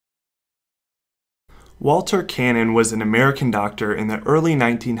Walter Cannon was an American doctor in the early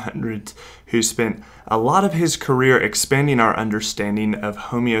 1900s who spent a lot of his career expanding our understanding of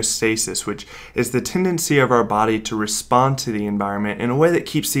homeostasis, which is the tendency of our body to respond to the environment in a way that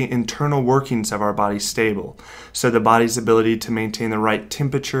keeps the internal workings of our body stable. So the body's ability to maintain the right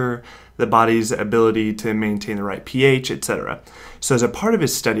temperature, the body's ability to maintain the right pH, etc. So as a part of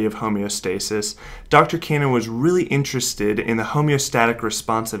his study of homeostasis, Dr. Cannon was really interested in the homeostatic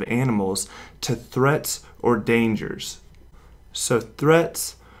response of animals to threats or dangers. So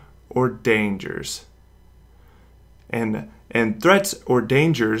threats or dangers. And threats or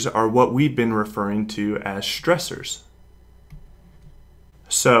dangers are what we've been referring to as stressors.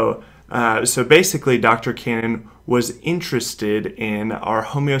 So basically, Dr. Cannon was interested in our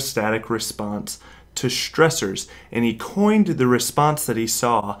homeostatic response to stressors, and he coined the response that he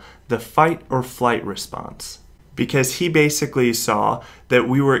saw the fight or flight response, because he basically saw that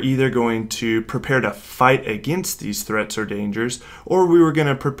we were either going to prepare to fight against these threats or dangers, or we were going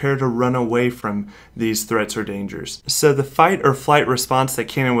to prepare to run away from these threats or dangers. So the fight or flight response that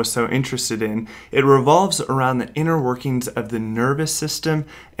Cannon was so interested in, it revolves around the inner workings of the nervous system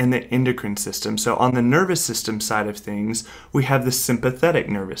and the endocrine system. So on the nervous system side of things, we have the sympathetic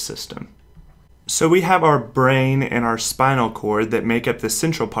nervous system. So we have our brain and our spinal cord that make up the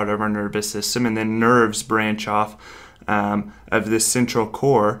central part of our nervous system, and then nerves branch off of this central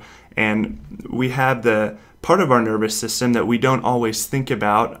core. And we have the part of our nervous system that we don't always think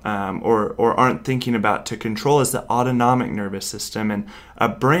about or aren't thinking about to control is the autonomic nervous system. And a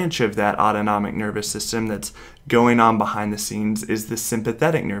branch of that autonomic nervous system that's going on behind the scenes is the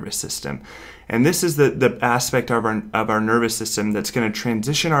sympathetic nervous system. And this is the aspect of our nervous system that's going to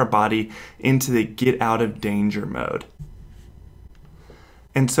transition our body into the get out of danger mode.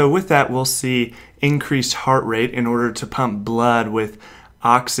 And so with that, we'll see increased heart rate in order to pump blood with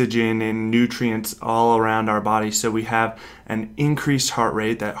oxygen and nutrients all around our body. So we have an increased heart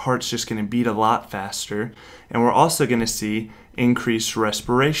rate. That heart's just going to beat a lot faster. And we're also going to see increased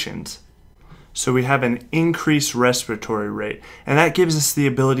respirations. So we have an increased respiratory rate, and that gives us the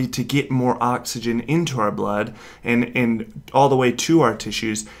ability to get more oxygen into our blood and all the way to our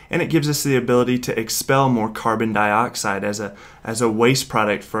tissues, and it gives us the ability to expel more carbon dioxide as a waste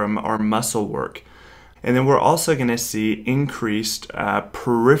product from our muscle work. And then we're also going to see increased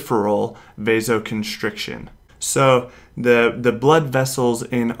peripheral vasoconstriction. So the blood vessels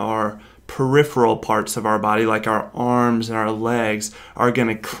in our peripheral parts of our body, like our arms and our legs, are going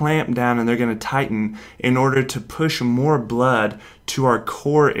to clamp down and they're going to tighten in order to push more blood to our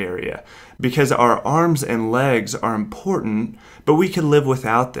core area. Because our arms and legs are important, but we could live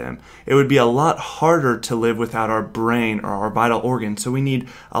without them. It would be a lot harder to live without our brain or our vital organs, so we need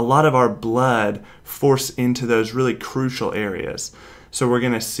a lot of our blood forced into those really crucial areas. So we're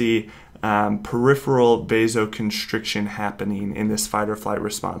going to see peripheral vasoconstriction happening in this fight or flight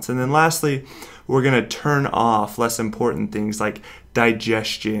response. And then lastly, we're going to turn off less important things like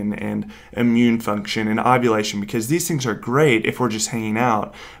digestion and immune function and ovulation, because these things are great if we're just hanging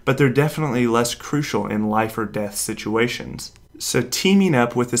out, but they're definitely less crucial in life or death situations. So teaming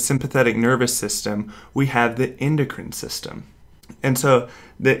up with the sympathetic nervous system, we have the endocrine system. And so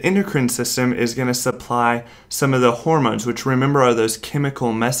the endocrine system is going to supply some of the hormones, which remember are those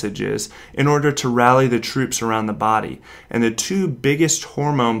chemical messages, in order to rally the troops around the body. And the two biggest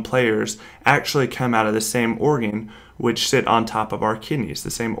hormone players actually come out of the same organ, which sit on top of our kidneys, the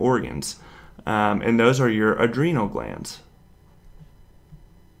same organs. And those are your adrenal glands.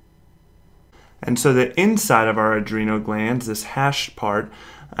 And so the inside of our adrenal glands, this hashed part,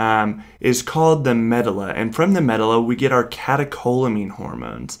 is called the medulla, and from the medulla we get our catecholamine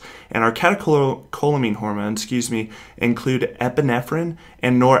hormones. And our catecholamine hormones, include epinephrine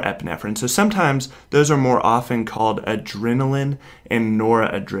and norepinephrine. So sometimes those are more often called adrenaline and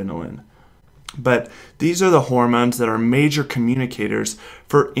noradrenaline. But these are the hormones that are major communicators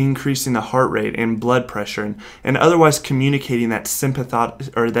for increasing the heart rate and blood pressure and otherwise communicating that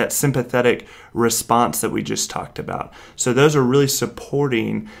sympathetic response that we just talked about. So those are really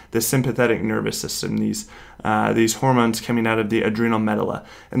supporting the sympathetic nervous system, these hormones coming out of the adrenal medulla.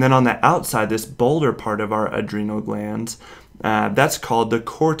 And then on the outside, this bolder part of our adrenal glands, that's called the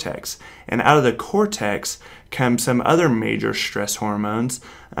cortex. And out of the cortex come some other major stress hormones,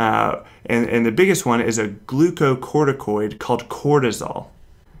 and the biggest one is a glucocorticoid called cortisol.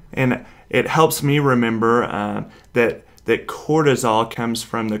 And it helps me remember that cortisol comes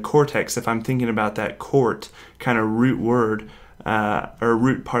from the cortex. If I'm thinking about that cort kind of root word, or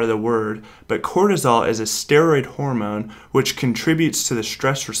root part of the word, but cortisol is a steroid hormone which contributes to the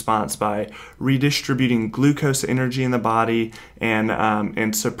stress response by redistributing glucose energy in the body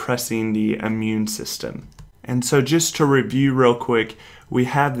and suppressing the immune system. And so just to review real quick, we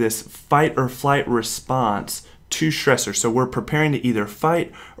have this fight or flight response to stressor. So we're preparing to either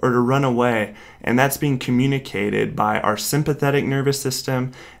fight or to run away, and that's being communicated by our sympathetic nervous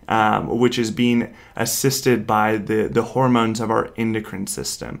system, which is being assisted by the hormones of our endocrine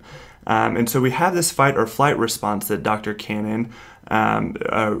system. And so we have this fight or flight response that Dr. Cannon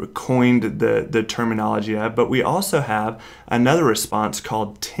coined the terminology of, but we also have another response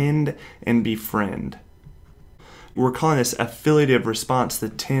called tend and befriend. We're calling this affiliative response the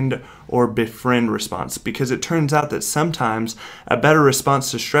tend or befriend response, because it turns out that sometimes a better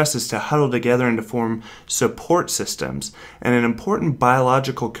response to stress is to huddle together and to form support systems. And an important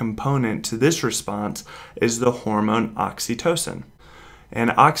biological component to this response is the hormone oxytocin.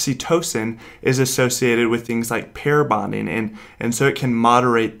 And oxytocin is associated with things like pair bonding, and so it can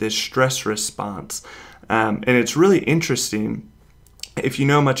moderate this stress response. And it's really interesting. If you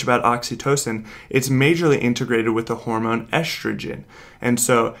know much about oxytocin, it's majorly integrated with the hormone estrogen. And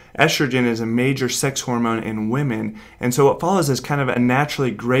so estrogen is a major sex hormone in women. And so what follows is kind of a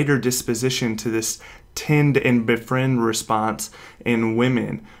naturally greater disposition to this tend and befriend response in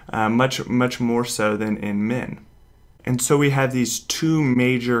women, much more so than in men. And so we have these two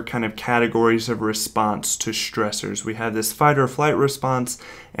major kind of categories of response to stressors. We have this fight or flight response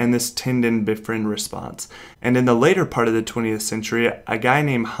and this tend and befriend response. And in the later part of the 20th century, a guy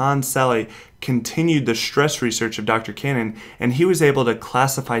named Hans Selye continued the stress research of Dr. Cannon, and he was able to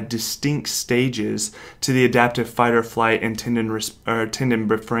classify distinct stages to the adaptive fight or flight and tend and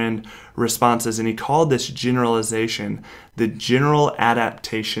befriend responses, and he called this generalization the general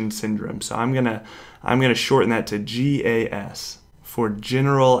adaptation syndrome. So I'm gonna shorten that to GAS for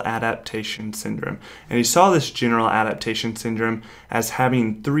general adaptation syndrome. And he saw this general adaptation syndrome as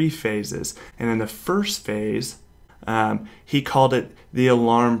having three phases. And in the first phase, he called it the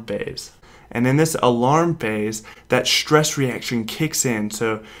alarm phase. And in this alarm phase, that stress reaction kicks in,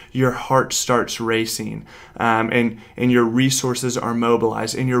 so your heart starts racing, and your resources are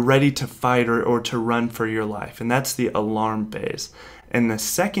mobilized, and you're ready to fight or to run for your life. And that's the alarm phase. And the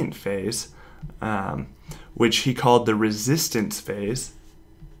second phase, which he called the resistance phase,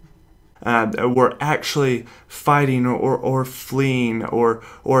 we're actually fighting or fleeing or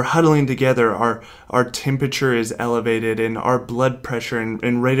huddling together. Our temperature is elevated and our blood pressure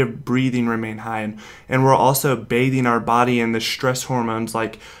and rate of breathing remain high, and we're also bathing our body in the stress hormones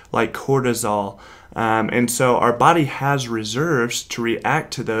like cortisol. And so our body has reserves to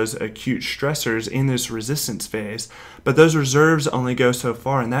react to those acute stressors in this resistance phase, but those reserves only go so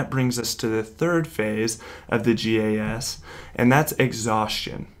far, and that brings us to the third phase of the GAS, and that's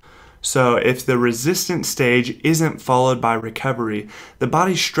exhaustion. So if the resistance stage isn't followed by recovery, the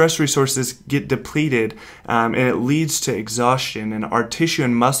body's stress resources get depleted, and it leads to exhaustion, and our tissue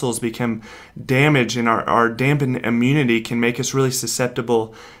and muscles become damaged, and our dampened immunity can make us really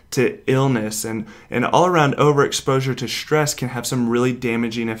susceptible to illness, and all around overexposure to stress can have some really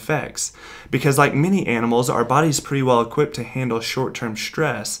damaging effects. Because like many animals, our body's pretty well equipped to handle short-term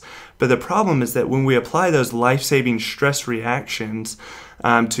stress, but the problem is that when we apply those life-saving stress reactions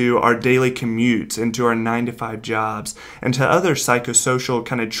to our daily commutes and to our 9-to-5 jobs and to other psychosocial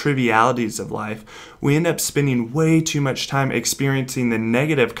kind of trivialities of life, we end up spending way too much time experiencing the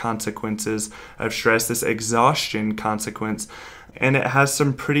negative consequences of stress, this exhaustion consequence, and it has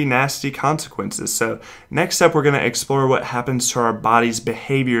some pretty nasty consequences. So next up, we're going to explore what happens to our body's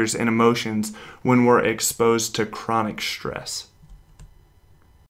behaviors and emotions when we're exposed to chronic stress.